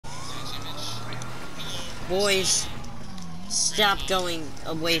Boys, stop going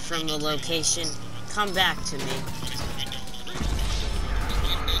away from the location. Come back to me.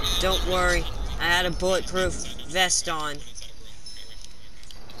 Don't worry, I had a bulletproof vest on.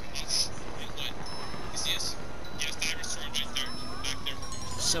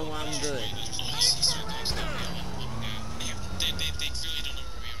 So I'm good.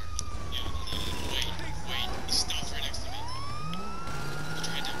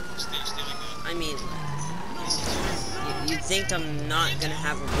 I mean, you'd think I'm not gonna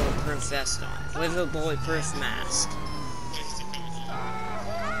have a bulletproof vest on with a bulletproof mask.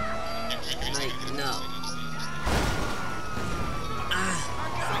 Like, no.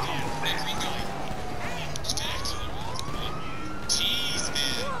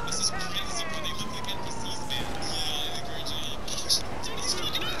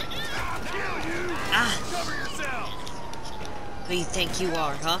 Who you think you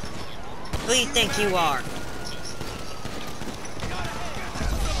are, huh? Who you think you are?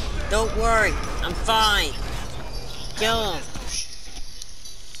 Don't worry, I'm fine. Kill him.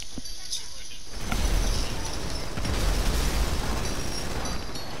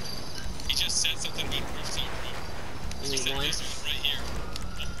 He just said something about proof. Only one?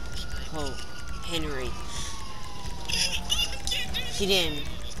 Oh, Henry. He didn't.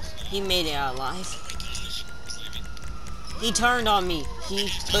 He made it out alive. He turned on me. He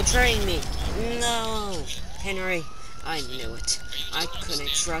betrayed me. No. Henry, I knew it. I couldn't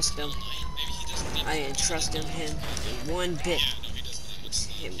trust him. I didn't trust him one bit.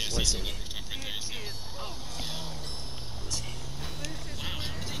 Him wasn't it.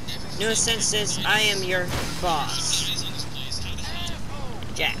 No senses, I am your boss.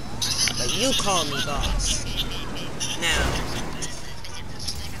 Jack. But you call me boss. Now,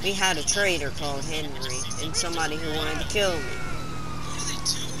 we had a traitor called Henry, and somebody who wanted to kill me.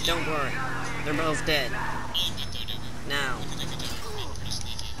 Don't worry, they're both dead. Now.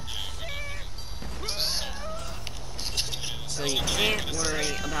 So you can't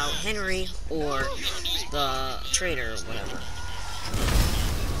worry about Henry or the traitor or whatever.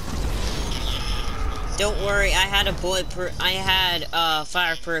 Don't worry, I had a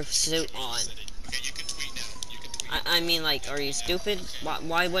fireproof suit on. I mean, like, are you stupid?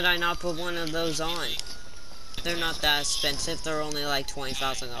 Why would I not put one of those on? They're not that expensive. They're only like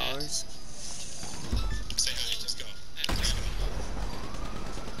 $20,000.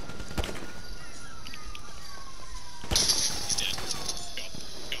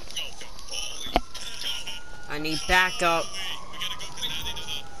 I need backup.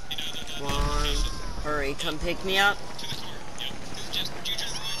 Come on, hurry, come pick me up.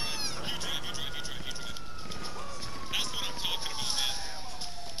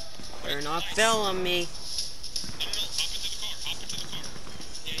 They're not filling me.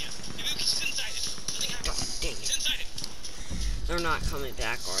 God dang it. They're not coming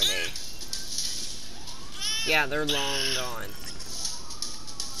back, are they? Yeah, they're long gone.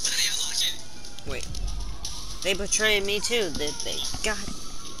 Wait. They betrayed me too, did they? God.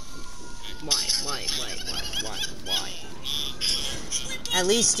 Why? At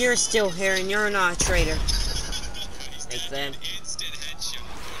least you're still here and you're not a traitor. Like then.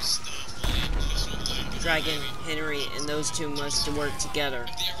 Dragon, Henry, and those two must work together.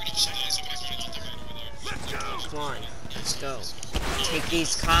 Come on, let's go. Take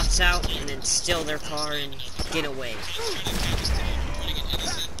these cops out and then steal their car and get away.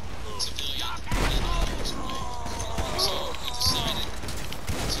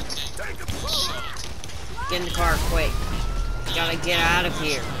 Get in the car quick. Gotta get out of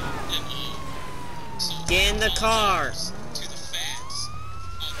here. Get in the car.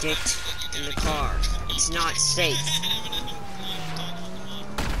 Get in the car. It's not safe.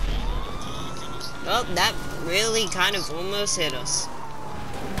 Well, that really kind of almost hit us.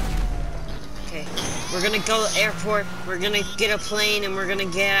 Okay, we're gonna go to the airport, we're gonna get a plane, and we're gonna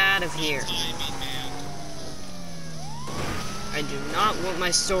get out of here. I do not want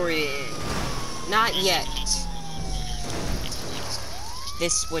my story to end. Not yet.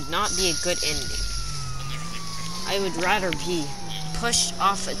 This would not be a good ending. I would rather be pushed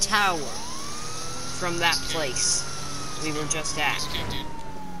off a tower from that place we were just at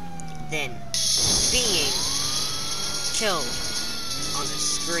than being killed on the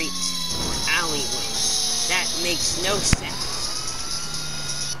street or alleyway. That makes no sense.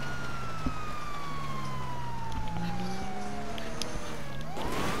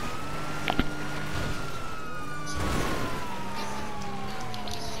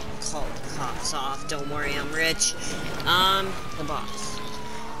 Call the cops off. Don't worry, I'm rich. The boss.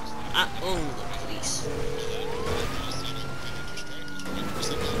 I own the police.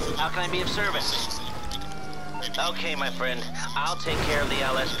 How can I be of service? Okay, my friend. I'll take care of the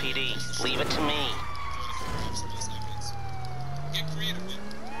LSPD. Leave it to me. Get creative, man.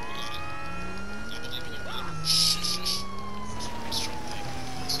 I believe in your plan. Strong thing.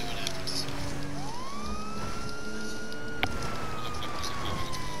 Let's see what happens.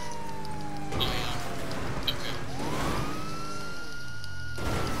 Oh, yeah. Okay.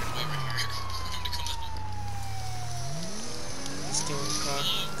 Wait right here. For him to come out. Still in the car.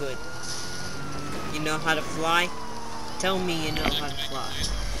 Good. You know how to fly? Tell me you know how to fly.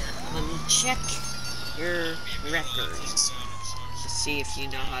 Let me check your records to see if you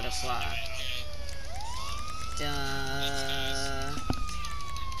know how to fly.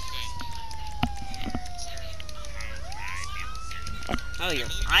 Oh, you're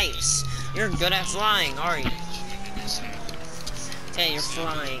ice. You're good at flying, are you? Okay, you're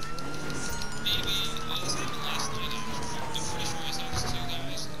flying.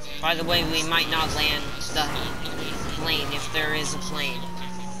 By the way, we might not land the plane if there is a plane.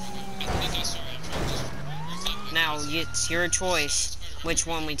 Now, it's your choice which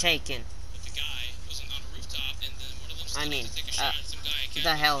one we taking. I mean,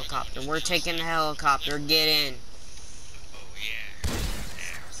 the helicopter. We're taking the helicopter. Get in.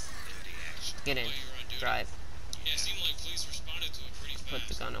 Get in. Drive. Put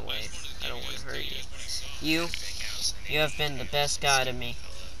the gun away. I don't want to hurt you. You have been the best guy to me.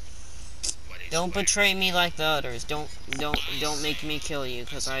 Don't betray me like the others. Don't make me kill you,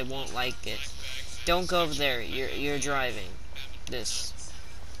 because I won't like it. Don't go over there. You're driving. This.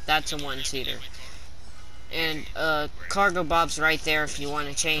 That's a one-seater. And cargo Bob's right there if you want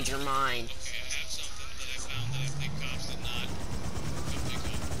to change your mind.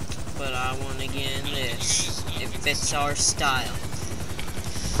 But I want to get in this. It fits our style.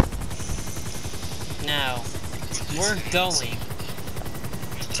 Now, we're going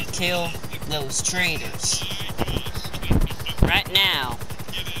to kill those traitors. Right now.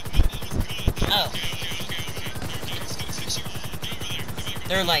 Oh.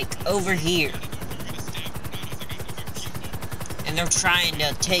 They're like over here. And they're trying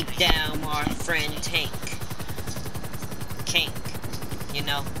to take down our friend Tank. King. You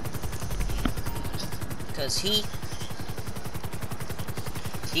know? Because King,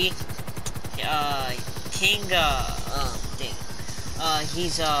 he's,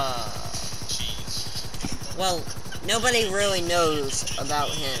 well, nobody really knows about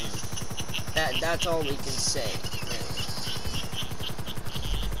him. That's all we can say, really.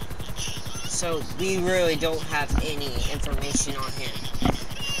 So, we really don't have any information on him.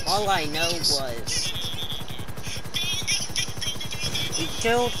 All I know was he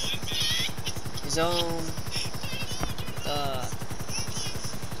killed his own,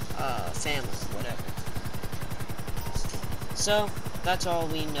 family, whatever. So, that's all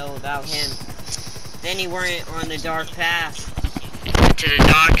we know about him. Then he went on the dark path to the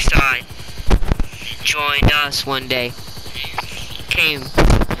dark side. Joined us one day. Came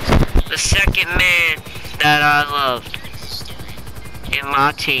the second man that I loved in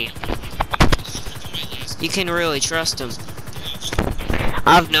my team. You can really trust him.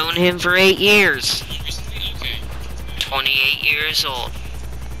 I've known him for 8 years. 28 years old.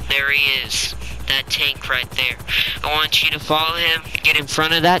 There he is. That tank right there. I want you to follow him, get in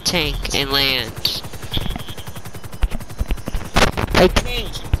front of that tank, and land. Hey,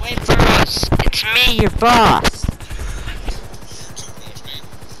 Tank, wait for us. It's me, your boss.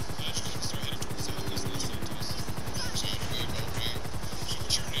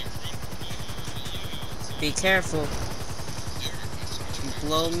 Be careful. You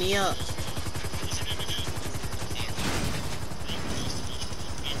blow me up.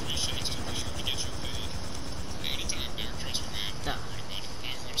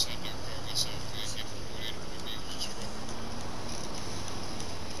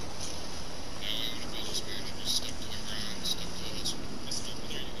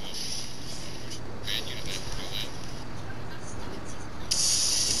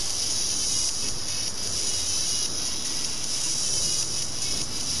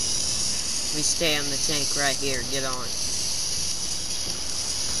 We stay on the tank right here. Get on.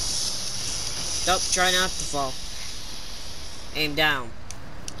 Nope, try not to fall. Aim down.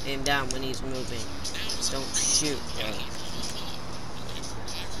 Aim down when he's moving. Don't shoot, bro.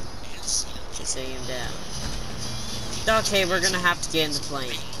 Just aim down. Okay, we're gonna have to get in the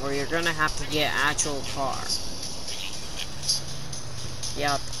plane. Or you're gonna have to get an actual car. Get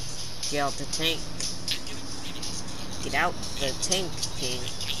out the tank. Get out the tank, King.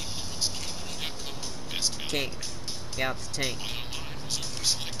 King, get out the tank.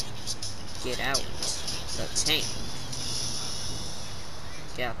 Get out the tank.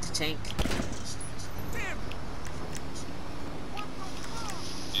 Get out the tank.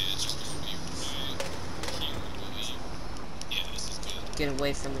 Get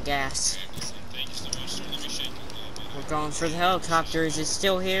away from the gas. Thank you so much, sir. Let me shake it. We're going for the helicopter. Is it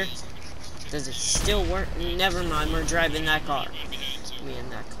still here? Does it still work? Never mind. We're driving that car. Me in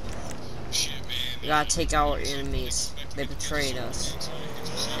that car. Shit, man. We gotta take out our enemies. They betrayed us.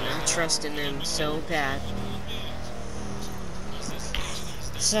 And I'm trusting them so bad.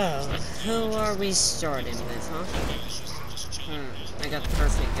 So, who are we starting with, huh? I got the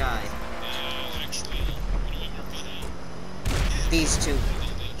perfect guy. These two.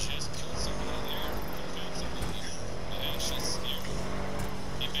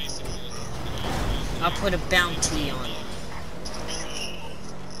 I'll put a bounty on it.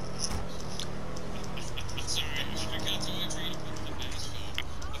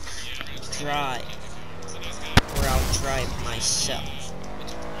 Drive. Or I'll drive myself.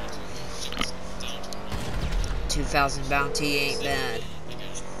 2,000 bounty ain't bad.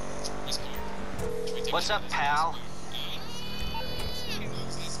 What's up, pal?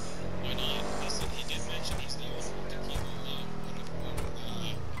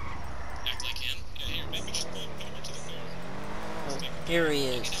 Here he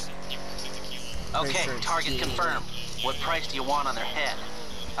is. Okay, target confirmed. What price do you want on their head?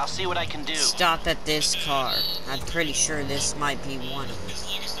 I'll see what I can do. Stop at this car. I'm pretty sure this might be one of them.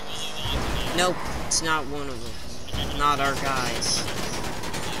 Nope, it's not one of them. Not our guys.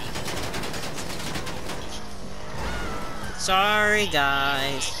 Sorry,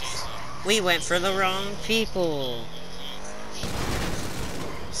 guys. We went for the wrong people.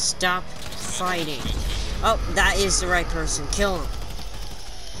 Stop fighting. Oh, that is the right person. Kill him.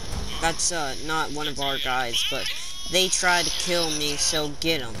 That's not one of our guys, but they tried to kill me, so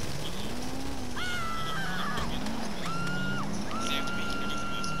get them.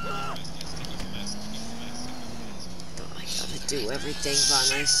 I gotta do everything by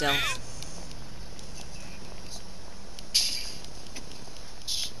myself.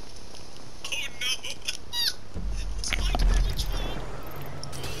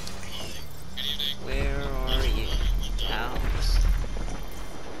 Where are you, pal?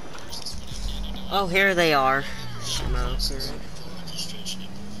 Oh, here they are. Smoker.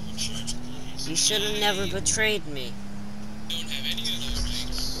 You should have never betrayed me.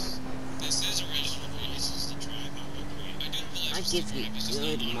 I give you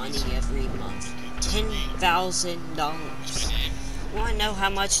good money every month. $10,000. Wanna know how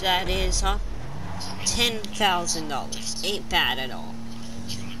much that is, huh? $10,000. Ain't bad at all.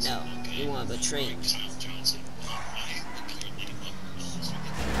 No, you wanna betray me.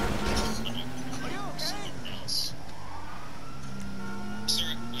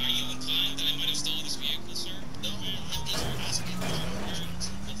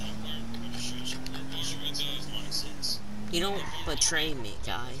 You don't betray me,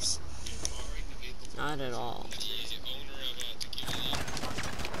 guys. Not at all.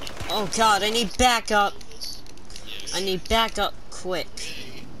 Oh god, I need backup. I need backup quick.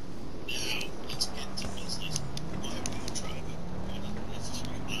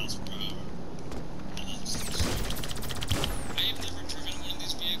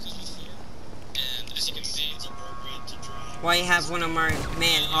 Why you have one of my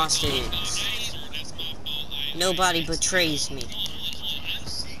man hostages? Nobody betrays me.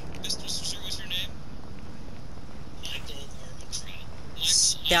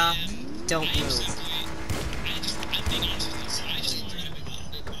 Stop. Don't move.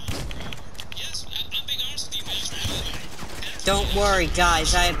 Don't worry,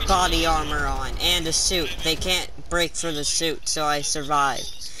 guys. I have body armor on and a suit. They can't break for the suit, so I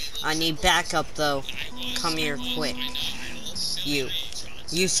survived. I need backup, though. Come here quick. You.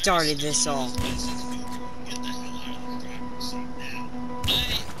 You started this all.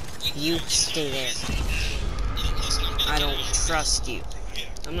 You stay there. I don't trust you.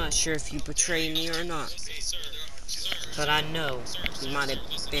 I'm not sure if you betrayed me or not. But I know you might have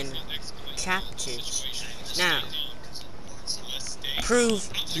been captured. Now, prove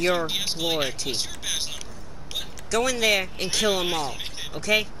your loyalty. Go in there and kill them all,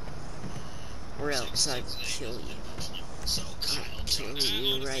 okay? Or else I will kill you. I'll kill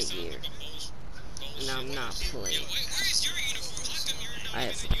you right here. And I'm not playing. I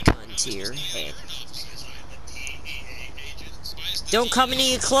have a gun to your head. Don't come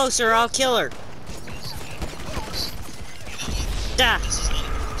any closer, I'll kill her. Da.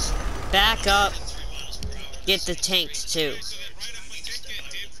 Back up. Get the tanks too.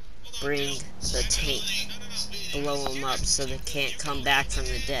 Bring the tank. Blow them up so they can't come back from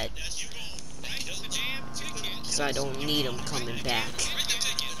the dead. Because I don't need them coming back.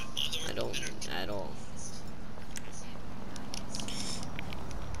 I don't at all.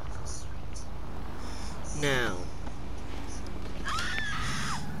 Now,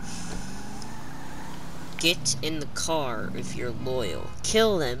 Get in the car if you're loyal.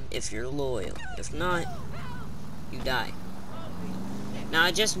 Kill them if you're loyal. If not, you die. Now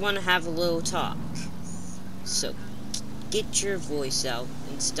I just want to have a little talk. So, get your voice out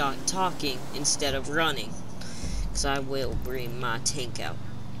and start talking instead of running. Because I will bring my tank out.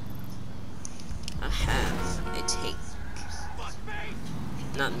 I have a tank.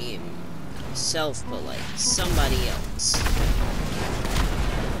 Not me and myself, but like somebody else.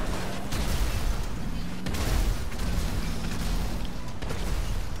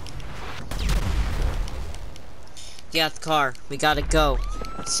 Get out the car. We gotta go.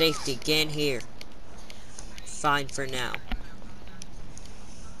 Safety, get in here. Fine for now.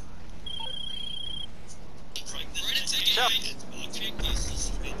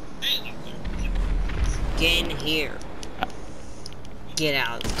 Get in here. Get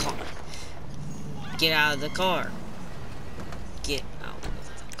out of the car. Get out of the car. Get out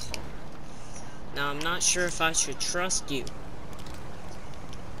of the car. Now, I'm not sure if I should trust you.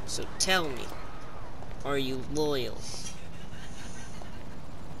 So tell me, are you loyal?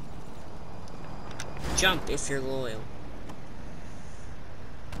 Jump if you're loyal.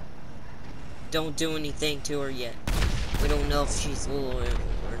 Don't do anything to her yet. We don't know if she's loyal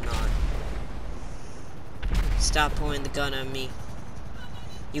or not. Stop pointing the gun at me.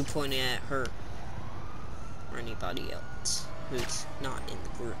 You point it at her. Or anybody else who's not in the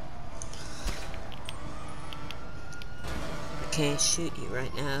group. I can't shoot you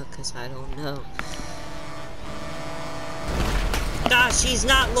right now because I don't know. Ah, she's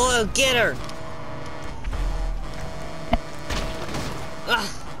not loyal. Get her. Ah.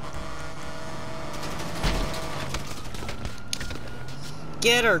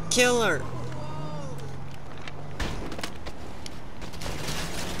 Get her. Kill her.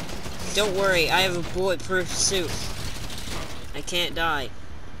 Don't worry, I have a bulletproof suit. I can't die.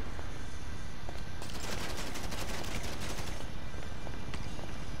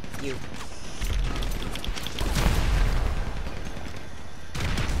 You.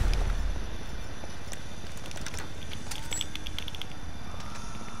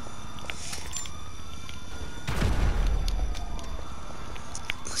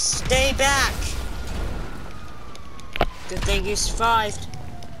 Stay back! Good thing you survived.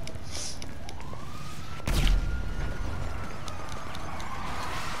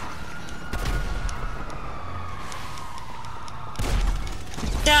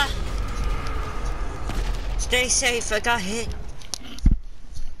 Stay safe, I got hit.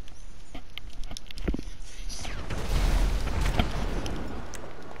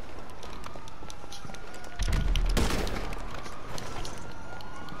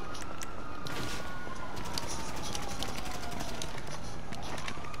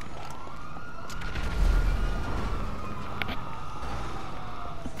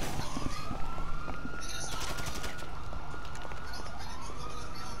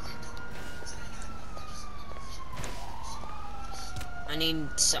 I need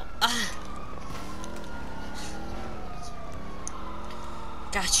some.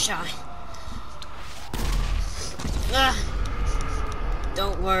 Got shot.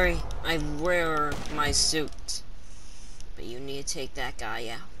 Don't worry, I wear my suit. But you need to take that guy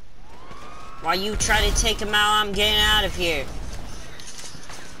out. While you try to take him out, I'm getting out of here.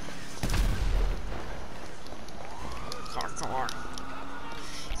 Car.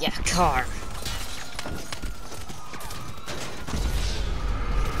 Yeah, car.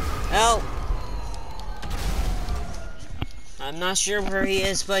 Help! I'm not sure where he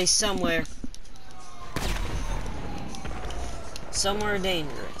is, but he's somewhere. Somewhere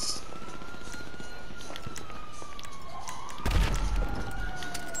dangerous.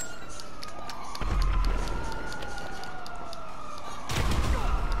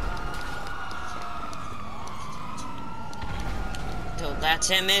 So that's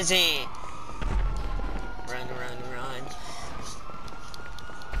him, is he? Run.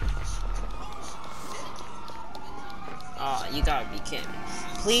 Aw, you gotta be kidding me.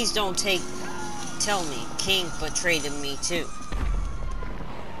 Please don't tell me King betrayed me too.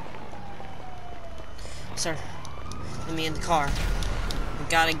 Sir, let me in the car. We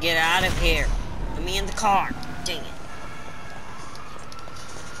gotta get out of here. Let me in the car. Dang it.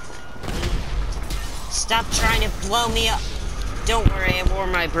 Stop trying to blow me up. Don't worry, I wore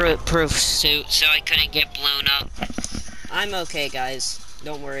my bulletproof suit so I couldn't get blown up. I'm okay, guys.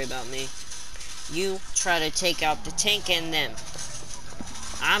 Don't worry about me. You try to take out the tank and them.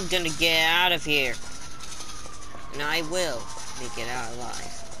 I'm gonna get out of here. And I will make it out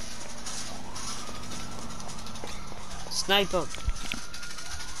alive. Snipe him.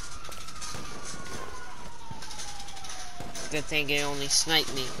 Good thing it only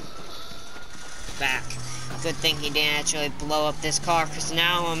sniped me. back. Good thing he didn't actually blow up this car, because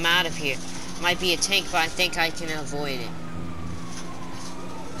now I'm out of here. Might be a tank, but I think I can avoid it.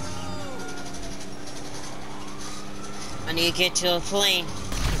 I need to get to the plane.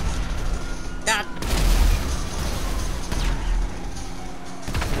 God.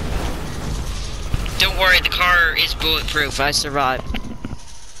 Don't worry, the car is bulletproof. I survived.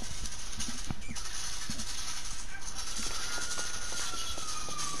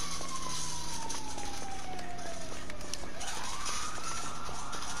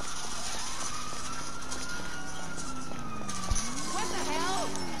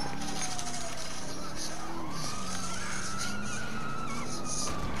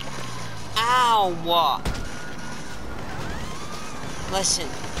 Ow! Listen.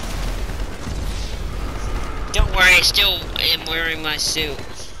 Don't worry, I still am wearing my suit.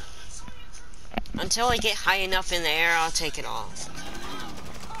 Until I get high enough in the air, I'll take it off.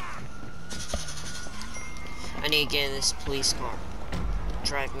 I need to get in this police car.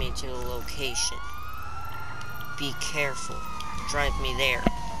 Drive me to the location. Be careful. Drive me there,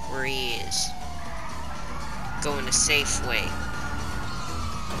 where he is. Go in a safe way.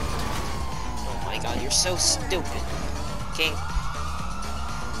 Oh my god, you're so stupid. King.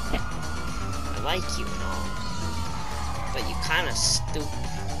 I like you and all. But you kinda stupid.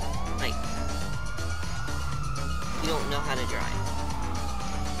 Like, you don't know how to drive.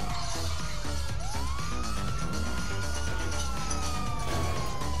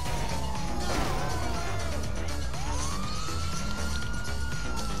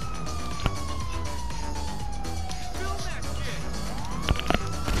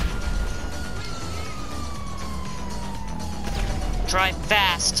 Drive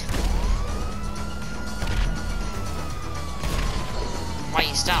fast. Why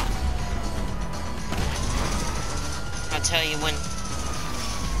you stop? I'll tell you when.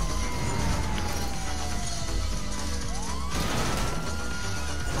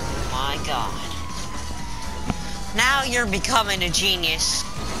 Oh my god. Now you're becoming a genius.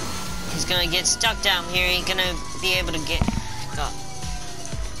 He's gonna get stuck down here. He's gonna be able to get. Go.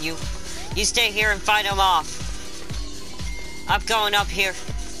 You stay here and fight him off. I'm going up here.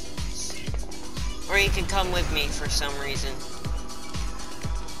 Or you can come with me for some reason.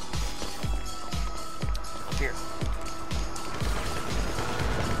 Up here.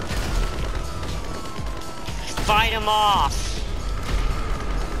 Fight him off.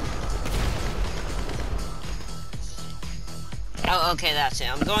 Oh, okay, that's it.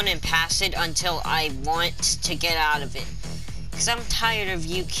 I'm going to pass it until I want to get out of it. Because I'm tired of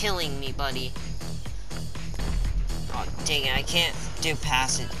you killing me, buddy. Oh, dang it, I can't do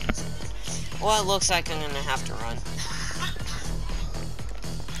pass it. Well, it looks like I'm gonna have to run.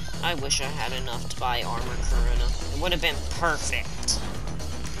 I wish I had enough to buy armor Corona. It would have been perfect.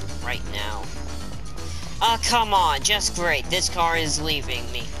 Right now. Ah, come on, just great. This car is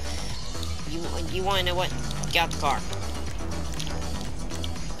leaving me. You wanna know what? Get out the car.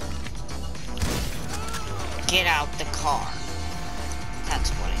 Get out the car. That's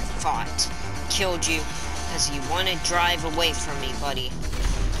what I thought. Killed you. Because you want to drive away from me, buddy.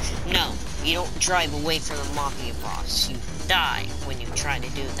 No, you don't drive away from the Mafia boss. You die when you try to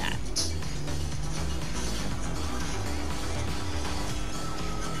do that.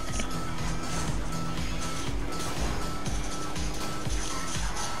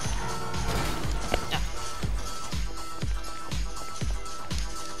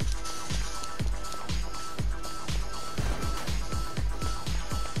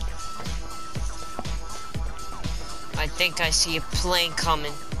 I think I see a plane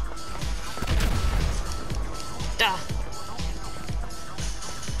coming. Duh.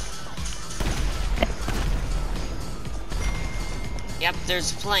 Yep,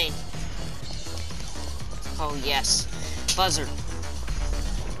 there's a plane. Oh yes. Buzzard.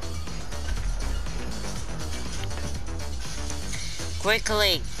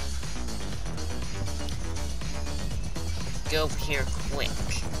 Quickly. Go over here quick.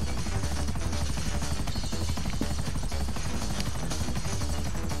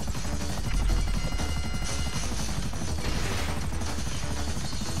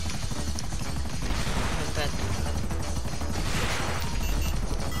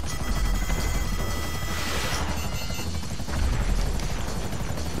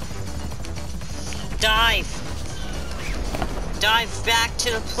 Dive! Dive back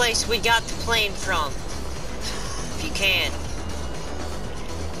to the place we got the plane from. If you can.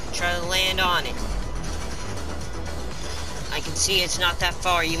 Try to land on it. I can see it's not that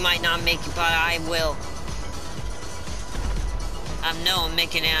far. You might not make it, but I will. I know I'm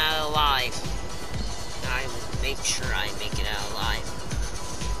making it out alive. I will make sure I make it out alive.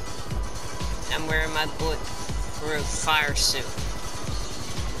 I'm wearing my bulletproof fire suit.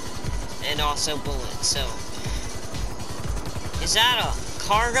 And also bullets, so. Is that a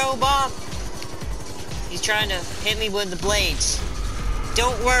cargo bomb? He's trying to hit me with the blades.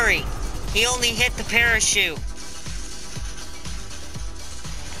 Don't worry. He only hit the parachute.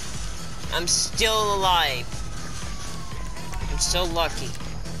 I'm still alive. I'm so lucky.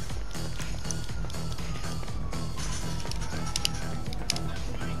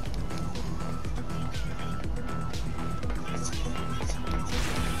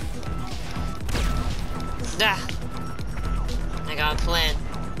 Ah, I got a plan.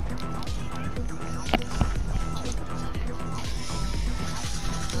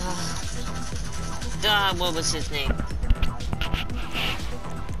 What was his name?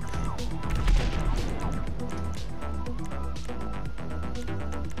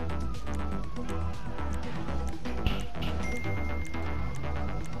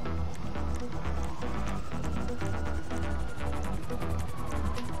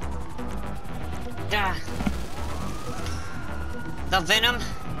 The Venom.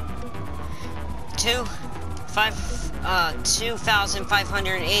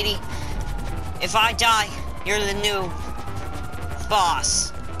 2,580. If I die, you're the new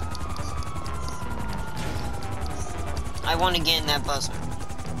boss. I want to get in that buzzer.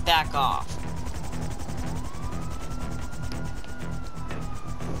 Back off.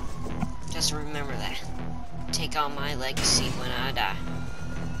 Just remember that. Take on my legacy when I die.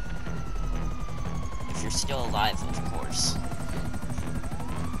 If you're still alive, of course.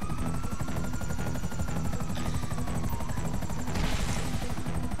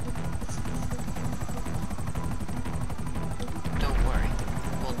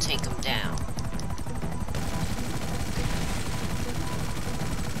 Take them down.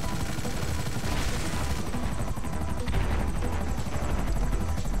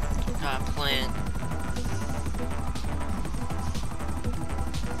 Got a plan.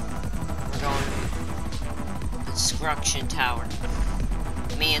 We're going to the construction tower.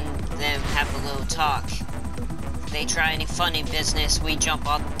 Me and them have a little talk. If they try any funny business, we jump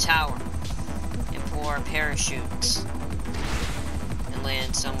off the tower and pull our parachutes.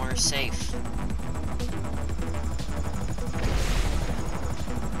 Land somewhere safe.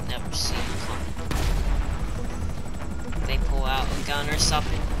 Never see them coming. If they pull out a gun or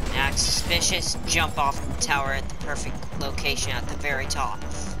something, act suspicious, jump off the tower at the perfect location at the very top.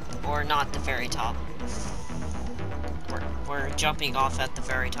 Or not the very top. We're jumping off at the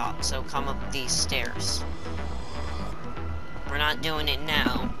very top, so come up these stairs. We're not doing it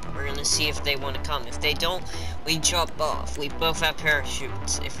now. We're gonna see if they want to come. If they don't, we jump off. We both have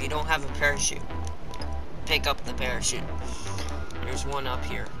parachutes. If you don't have a parachute, pick up the parachute. There's one up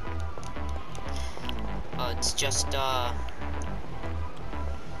here. It's just, Duh.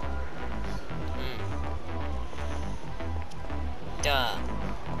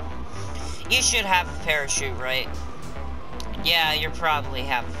 You should have a parachute, right? Yeah, you probably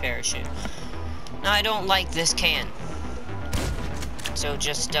have a parachute. No, I don't like this can. So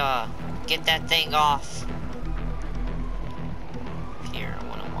just, get that thing off. Here, I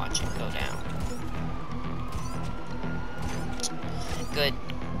want to watch it go down. Good.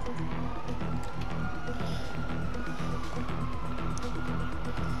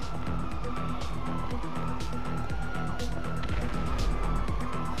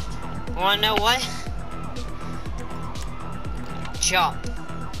 Wanna know what? Jump.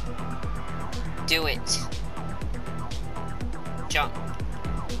 Do it. Jump.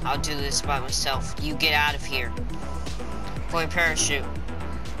 I'll do this by myself. You get out of here. Pull your parachute.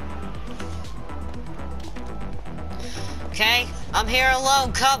 Okay? I'm here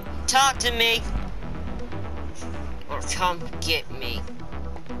alone. Come talk to me. Or come get me.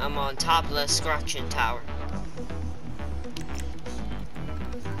 I'm on top of the construction tower.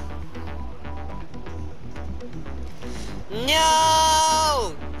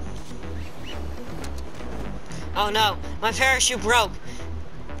 No! Oh no, my parachute broke.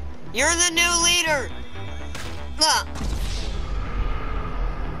 You're the new leader! Ah.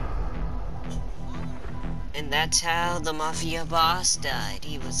 And that's how the Mafia boss died.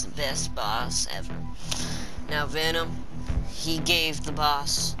 He was the best boss ever. Now Venom, he gave the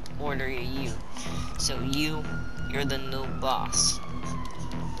boss order to you. So you're the new boss.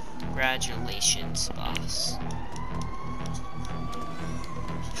 Congratulations, boss.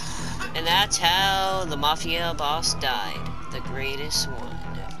 And that's how the Mafia boss died. The greatest one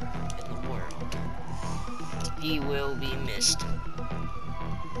ever in the world. He will be missed.